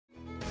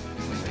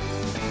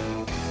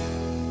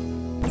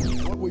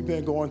we've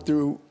been going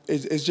through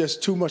is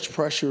just too much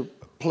pressure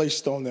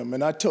placed on them.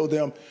 And I told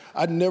them,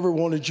 I never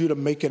wanted you to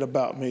make it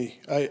about me.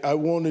 I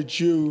wanted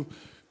you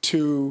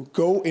to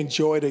go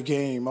enjoy the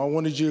game. I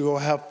wanted you to go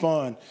have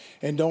fun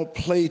and don't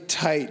play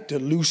tight, to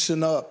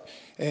loosen up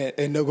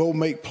and to go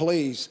make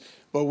plays.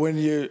 But when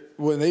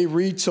they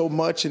read so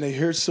much and they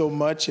hear so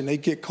much and they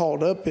get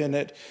caught up in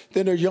it,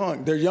 then they're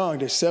young.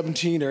 They're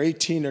 17 or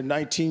 18 or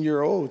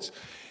 19-year-olds.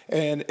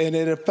 And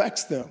it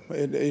affects them,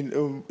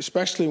 and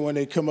especially when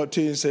they come up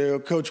to you and say, oh,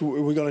 Coach,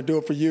 we're going to do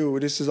it for you.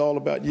 This is all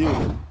about you.